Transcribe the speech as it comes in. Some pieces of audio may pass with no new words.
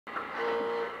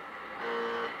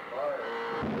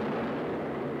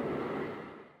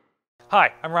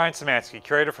Hi, I'm Ryan Szymanski,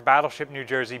 curator for Battleship New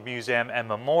Jersey Museum and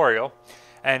Memorial,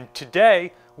 and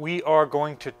today we are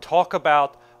going to talk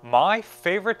about my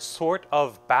favorite sort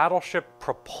of battleship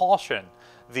propulsion,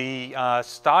 the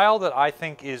style that I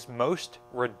think is most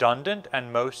redundant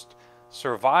and most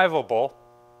survivable,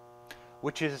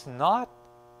 which is not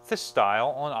the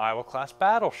style on Iowa-class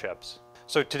battleships.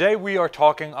 So today we are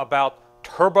talking about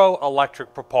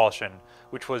turbo-electric propulsion,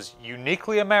 which was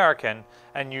uniquely American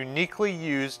and uniquely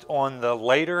used on the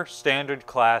later standard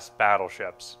class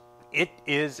battleships. It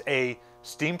is a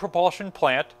steam propulsion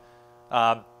plant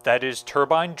that is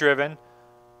turbine driven,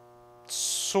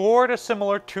 sort of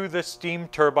similar to the steam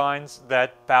turbines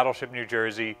that Battleship New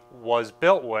Jersey was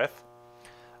built with.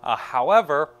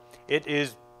 However, it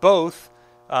is both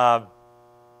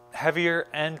heavier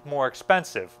and more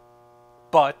expensive.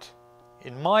 But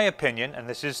in my opinion, and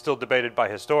this is still debated by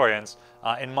historians,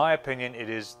 in my opinion, it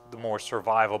is the more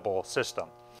survivable system.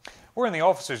 We're in the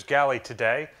officer's galley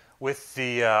today with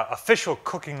the official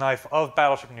cooking knife of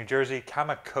Battleship New Jersey,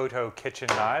 Kamikoto kitchen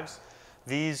knives.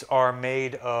 These are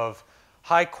made of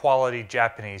high-quality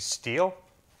Japanese steel.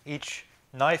 Each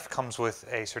knife comes with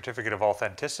a certificate of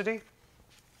authenticity,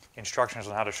 instructions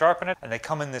on how to sharpen it, and they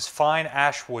come in this fine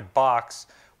ashwood box,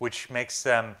 which makes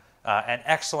them an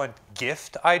excellent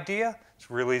gift idea. It's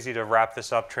real easy to wrap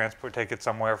this up, transport, take it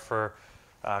somewhere for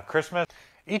Christmas.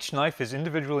 Each knife is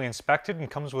individually inspected and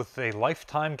comes with a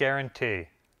lifetime guarantee.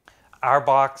 Our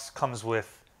box comes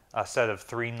with a set of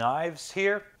 3 knives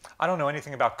here. I don't know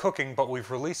anything about cooking, but we've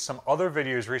released some other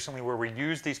videos recently where we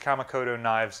use these Kamikoto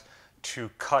knives to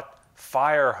cut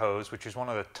fire hose, which is one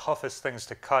of the toughest things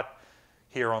to cut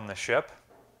here on the ship.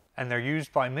 And they're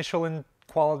used by Michelin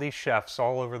quality chefs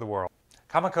all over the world.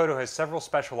 Kamikoto has several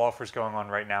special offers going on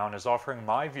right now and is offering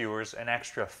my viewers an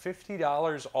extra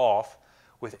 $50 off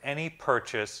with any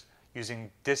purchase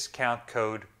using discount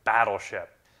code BATTLESHIP.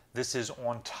 This is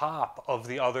on top of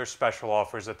the other special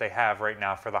offers that they have right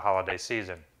now for the holiday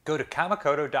season. Go to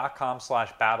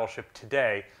kamikoto.com/battleship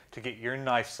today to get your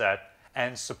knife set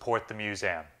and support the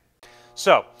museum.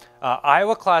 So,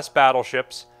 Iowa-class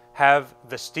battleships have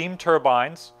the steam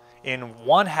turbines in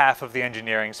one half of the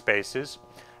engineering spaces,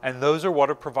 and those are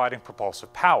what are providing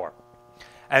propulsive power.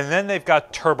 And then they've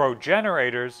got turbo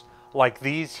generators like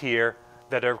these here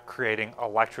that are creating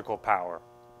electrical power.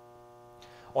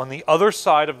 On the other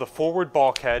side of the forward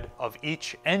bulkhead of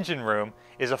each engine room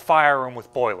is a fire room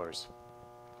with boilers.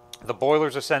 The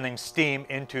boilers are sending steam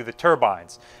into the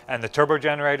turbines, and the turbo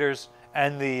generators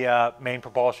and the main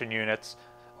propulsion units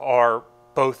are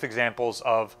both examples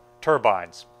of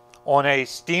turbines. On a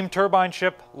steam turbine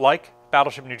ship like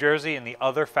Battleship New Jersey and the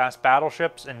other fast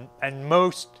battleships, and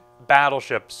most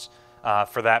battleships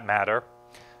for that matter,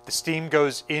 the steam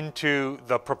goes into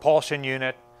the propulsion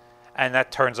unit and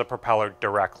that turns a propeller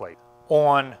directly.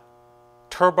 On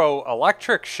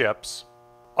turbo-electric ships,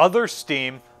 other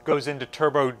steam goes into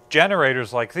turbo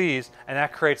generators like these, and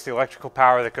that creates the electrical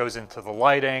power that goes into the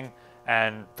lighting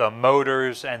and the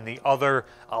motors and the other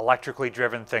electrically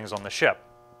driven things on the ship.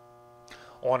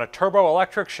 On a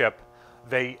turbo-electric ship,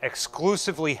 they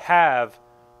exclusively have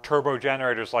turbo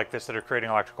generators like this that are creating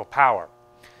electrical power.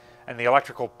 And the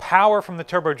electrical power from the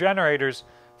turbo generators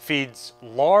feeds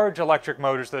large electric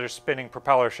motors that are spinning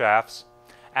propeller shafts,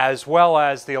 as well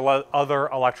as the other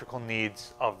electrical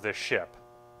needs of the ship.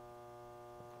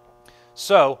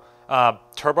 So,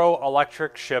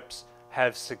 turbo-electric ships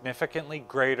have significantly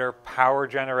greater power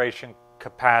generation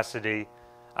capacity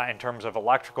in terms of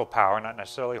electrical power, not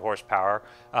necessarily horsepower,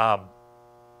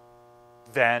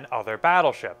 than other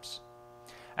battleships.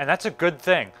 And that's a good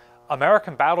thing.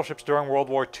 American battleships during World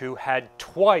War II had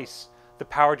twice the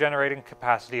power generating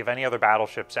capacity of any other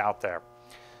battleships out there.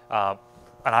 An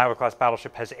Iowa-class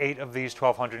battleship has 8 of these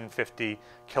 1,250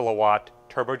 kilowatt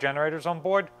turbo generators on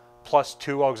board, plus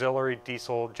 2 auxiliary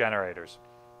diesel generators.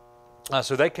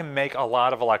 So they can make a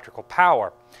lot of electrical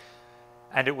power.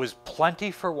 And it was plenty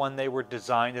for when they were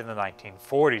designed in the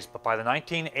 1940s. But by the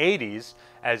 1980s,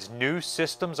 as new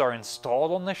systems are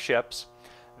installed on the ships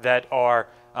that are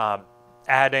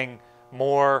adding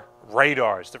more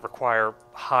radars that require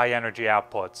high energy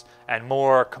outputs, and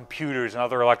more computers and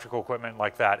other electrical equipment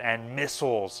like that, and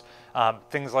missiles,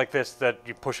 things like this that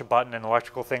you push a button and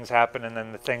electrical things happen and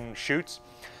then the thing shoots,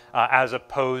 as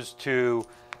opposed to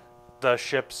the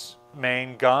ship's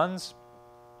main guns.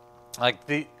 Like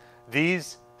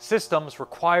these systems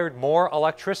required more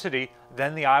electricity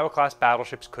than the Iowa-class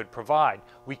battleships could provide.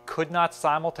 We could not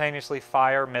simultaneously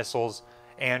fire missiles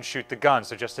and shoot the guns.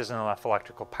 There just isn't enough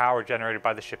electrical power generated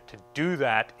by the ship to do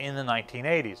that in the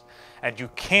 1980s. And you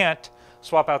can't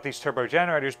swap out these turbo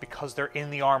generators because they're in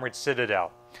the armored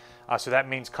citadel. So that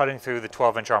means cutting through the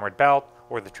 12-inch armored belt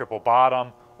or the triple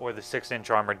bottom or the 6-inch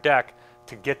armored deck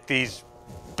to get these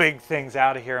big things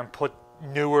out of here and put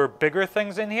newer, bigger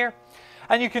things in here.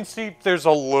 And you can see there's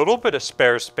a little bit of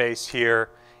spare space here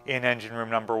in engine room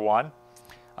number 1.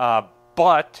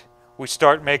 But we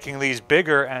start making these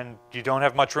bigger and you don't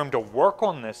have much room to work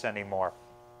on this anymore.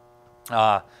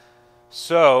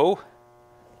 So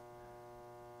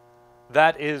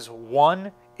that is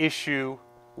one issue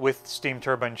with steam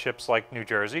turbine ships like New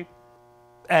Jersey.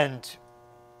 And,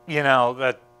 you know,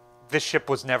 that this ship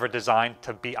was never designed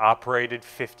to be operated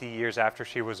 50 years after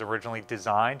she was originally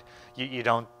designed. You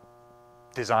don't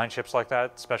design ships like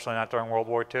that, especially not during World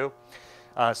War II.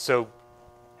 So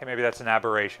hey, maybe that's an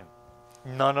aberration.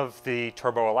 None of the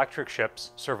turbo-electric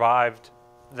ships survived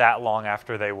that long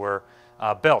after they were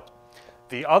built.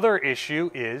 The other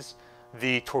issue is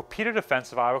the torpedo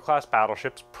defense of Iowa-class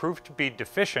battleships proved to be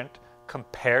deficient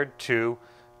compared to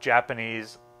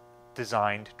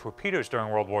Japanese-designed torpedoes during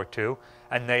World War II,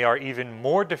 and they are even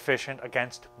more deficient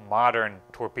against modern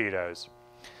torpedoes.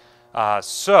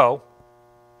 So,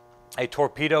 a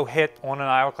torpedo hit on an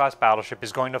Iowa-class battleship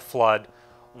is going to flood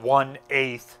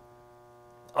 1/8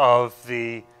 of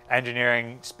the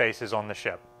engineering spaces on the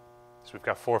ship. So we've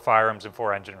got 4 fire rooms and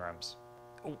 4 engine rooms.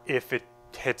 If it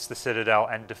hits the Citadel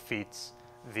and defeats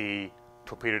the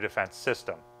torpedo defense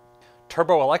system.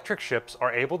 Turbo-electric ships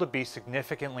are able to be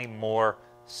significantly more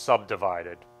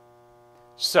subdivided.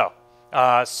 So,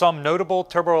 some notable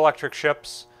turbo-electric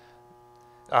ships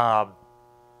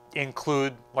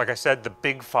include, like I said, the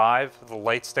Big Five, the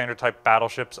late standard type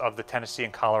battleships of the Tennessee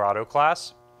and Colorado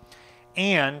class,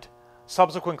 and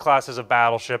subsequent classes of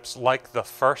battleships like the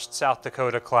 1st South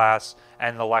Dakota class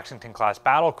and the Lexington class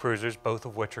battle cruisers, both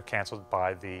of which are canceled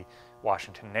by the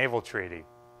Washington Naval Treaty.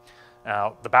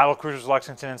 Now, the battle cruisers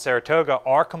Lexington and Saratoga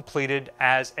are completed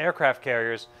as aircraft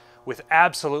carriers with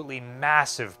absolutely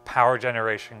massive power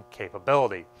generation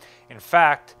capability. In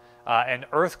fact, an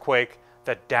earthquake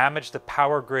that damaged the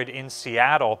power grid in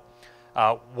Seattle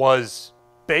was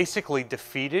basically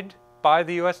defeated by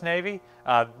the U.S. Navy,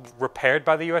 repaired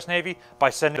by the U.S. Navy by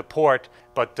sending it to port,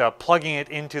 but plugging it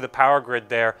into the power grid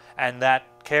there, and that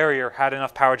carrier had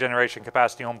enough power generation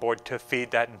capacity on board to feed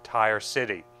that entire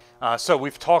city. So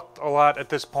we've talked a lot at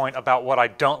this point about what I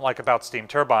don't like about steam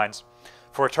turbines.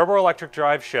 For a turbo-electric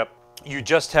drive ship, you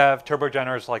just have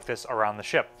turbogenerators like this around the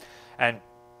ship. And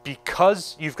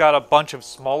because you've got a bunch of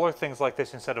smaller things like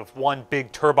this instead of one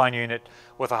big turbine unit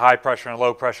with a high pressure and a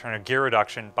low pressure and a gear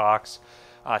reduction box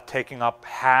taking up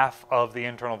half of the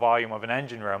internal volume of an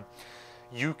engine room,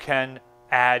 you can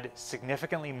add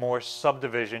significantly more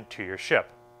subdivision to your ship.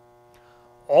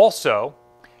 Also,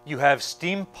 you have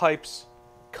steam pipes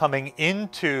coming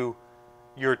into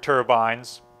your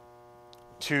turbines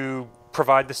to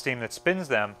provide the steam that spins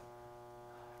them,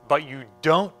 but you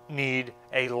don't need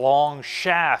a long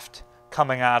shaft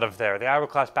coming out of there. The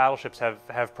Iowa-class battleships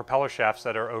have propeller shafts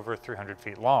that are over 300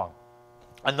 feet long.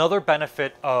 Another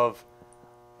benefit of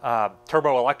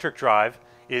turbo-electric drive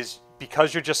is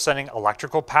because you're just sending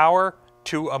electrical power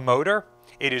to a motor,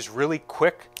 it is really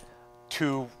quick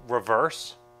to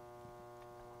reverse.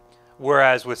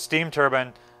 Whereas with steam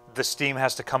turbine, the steam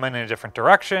has to come in a different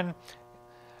direction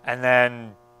and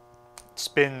then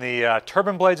spin the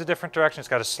turbine blades a different direction. It's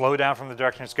got to slow down from the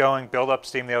direction it's going, build up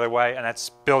steam the other way, and that's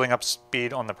building up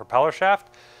speed on the propeller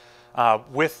shaft.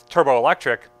 With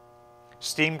turbo-electric,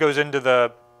 steam goes into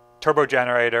the turbo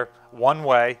generator one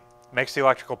way, makes the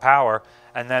electrical power,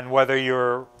 and then whether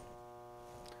you're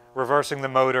reversing the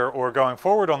motor or going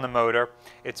forward on the motor,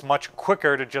 it's much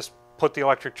quicker to just put the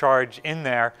electric charge in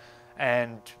there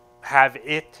and have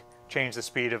it change the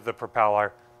speed of the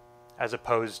propeller as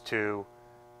opposed to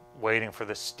waiting for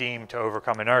the steam to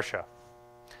overcome inertia.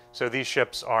 So these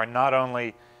ships are not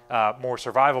only more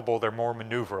survivable, they're more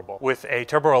maneuverable. With a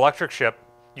turbo-electric ship,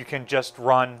 you can just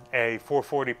run a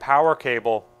 440 power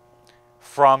cable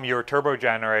from your turbo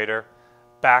generator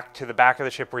back to the back of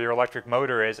the ship where your electric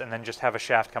motor is, and then just have a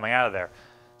shaft coming out of there.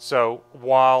 So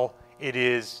while it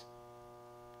is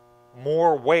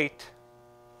more weight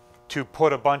to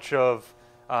put a bunch of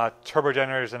turbo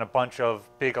generators and a bunch of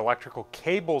big electrical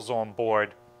cables on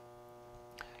board,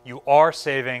 you are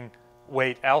saving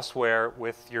weight elsewhere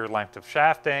with your length of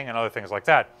shafting and other things like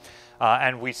that.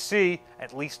 And we see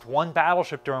at least one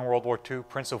battleship during World War II,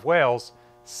 Prince of Wales,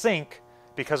 sink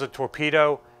because a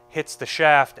torpedo hits the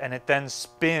shaft and it then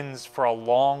spins for a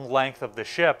long length of the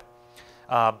ship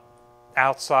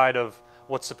outside of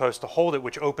what's supposed to hold it,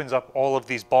 which opens up all of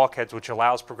these bulkheads, which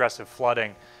allows progressive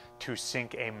flooding to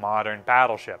sink a modern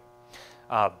battleship.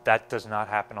 That does not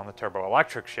happen on the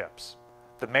turbo-electric ships.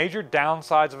 The major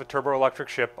downsides of a turboelectric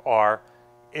ship are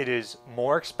it is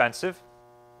more expensive.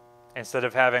 Instead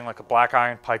of having like a black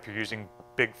iron pipe, you're using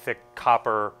big, thick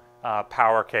copper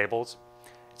power cables.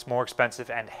 It's more expensive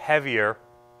and heavier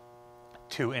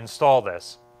to install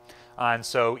this. And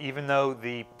so even though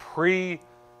the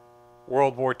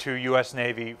pre-World War II U.S.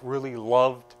 Navy really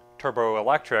loved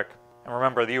turboelectric, and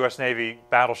remember the U.S. Navy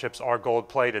battleships are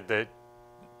gold-plated,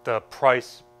 the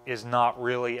price is not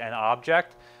really an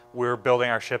object. We're building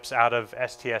our ships out of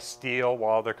STS steel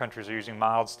while other countries are using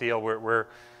mild steel. We're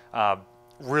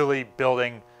really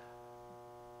building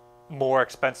more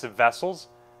expensive vessels,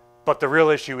 but the real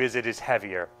issue is it is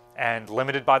heavier, and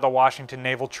limited by the Washington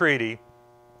Naval Treaty,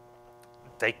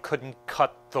 they couldn't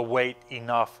cut the weight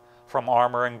enough from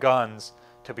armor and guns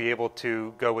to be able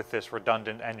to go with this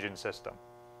redundant engine system.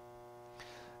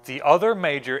 The other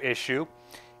major issue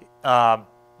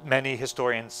many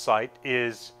historians cite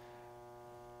is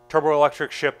turboelectric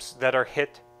ships that are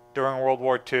hit during World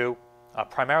War II.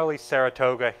 Primarily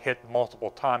Saratoga, hit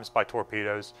multiple times by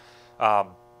torpedoes,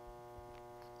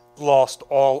 lost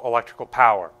all electrical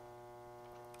power,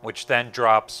 which then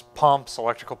drops pumps,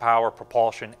 electrical power,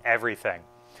 propulsion, everything.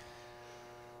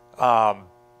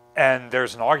 And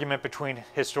there's an argument between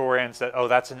historians that, oh,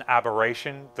 that's an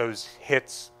aberration. Those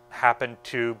hits happen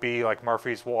to be like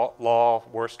Murphy's Law,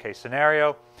 worst case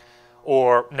scenario.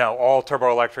 Or no, all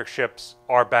turboelectric ships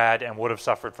are bad and would have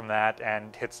suffered from that,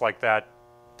 and hits like that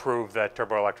prove that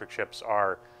turboelectric ships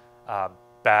are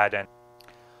bad. And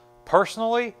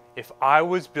personally, if I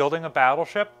was building a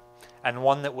battleship and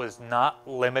one that was not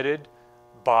limited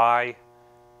by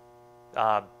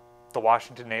the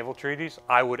Washington Naval Treaties,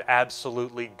 I would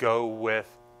absolutely go with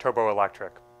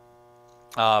turboelectric.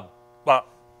 Well,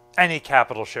 any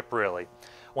capital ship really.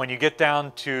 When you get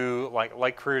down to like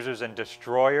light cruisers and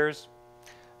destroyers,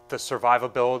 the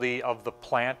survivability of the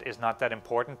plant is not that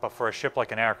important, but for a ship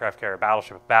like an aircraft carrier,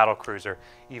 battleship, battle cruiser,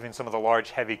 even some of the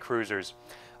large heavy cruisers,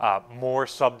 more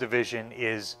subdivision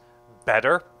is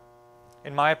better,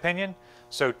 in my opinion.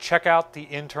 So check out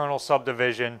the internal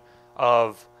subdivision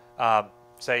of,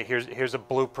 say, here's a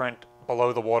blueprint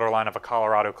below the waterline of a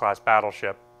Colorado-class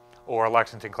battleship or a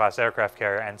Lexington-class aircraft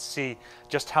carrier, and see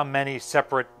just how many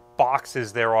separate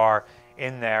boxes there are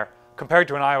in there compared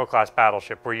to an Iowa-class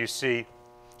battleship, where you see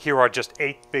here are just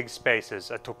 8 big spaces.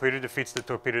 A torpedo defeats the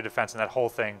torpedo defense and that whole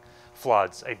thing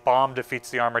floods. A bomb defeats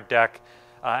the armored deck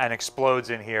and explodes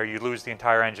in here. You lose the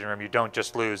entire engine room. You don't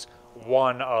just lose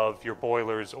one of your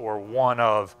boilers or one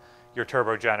of your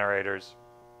turbo generators.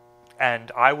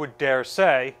 And I would dare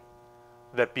say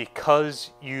that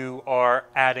because you are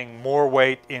adding more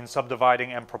weight in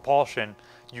subdividing and propulsion,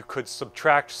 you could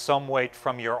subtract some weight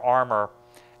from your armor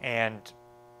and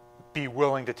be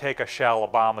willing to take a shell, a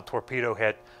bomb, a torpedo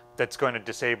hit that's going to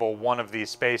disable one of these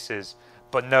spaces,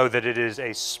 but know that it is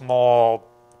a small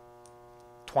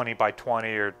 20 by 20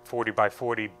 or 40 by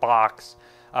 40 box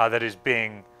that is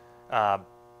being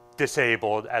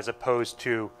disabled, as opposed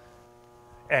to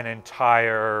an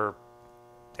entire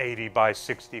 80 by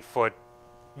 60 foot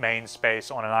main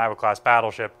space on an Iowa-class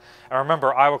battleship. And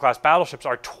remember, Iowa-class battleships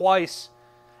are twice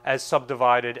as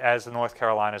subdivided as the North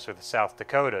Carolinas or the South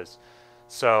Dakotas.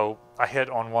 So a hit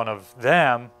on one of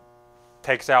them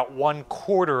takes out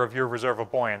 1/4 of your reserve of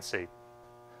buoyancy.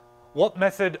 What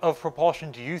method of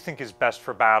propulsion do you think is best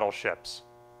for battleships?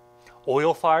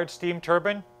 Oil-fired steam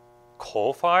turbine?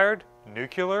 Coal-fired?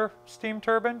 Nuclear steam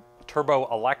turbine?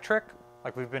 Turbo-electric,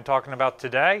 like we've been talking about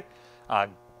today?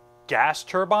 Gas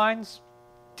turbines?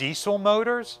 Diesel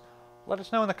motors? Let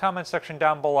us know in the comments section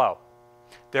down below.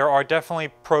 There are definitely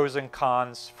pros and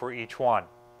cons for each one.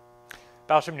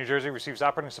 Battleship New Jersey receives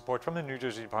operating support from the New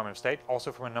Jersey Department of State,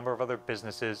 also from a number of other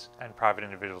businesses and private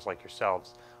individuals like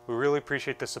yourselves. We really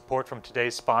appreciate the support from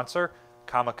today's sponsor,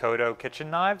 Kamakoto Kitchen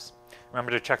Knives.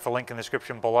 Remember to check the link in the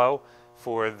description below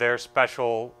for their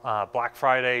special Black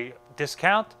Friday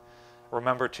discount.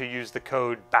 Remember to use the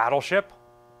code BATTLESHIP.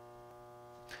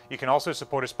 You can also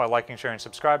support us by liking, sharing, and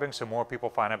subscribing so more people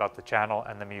find out about the channel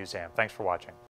and the museum. Thanks for watching.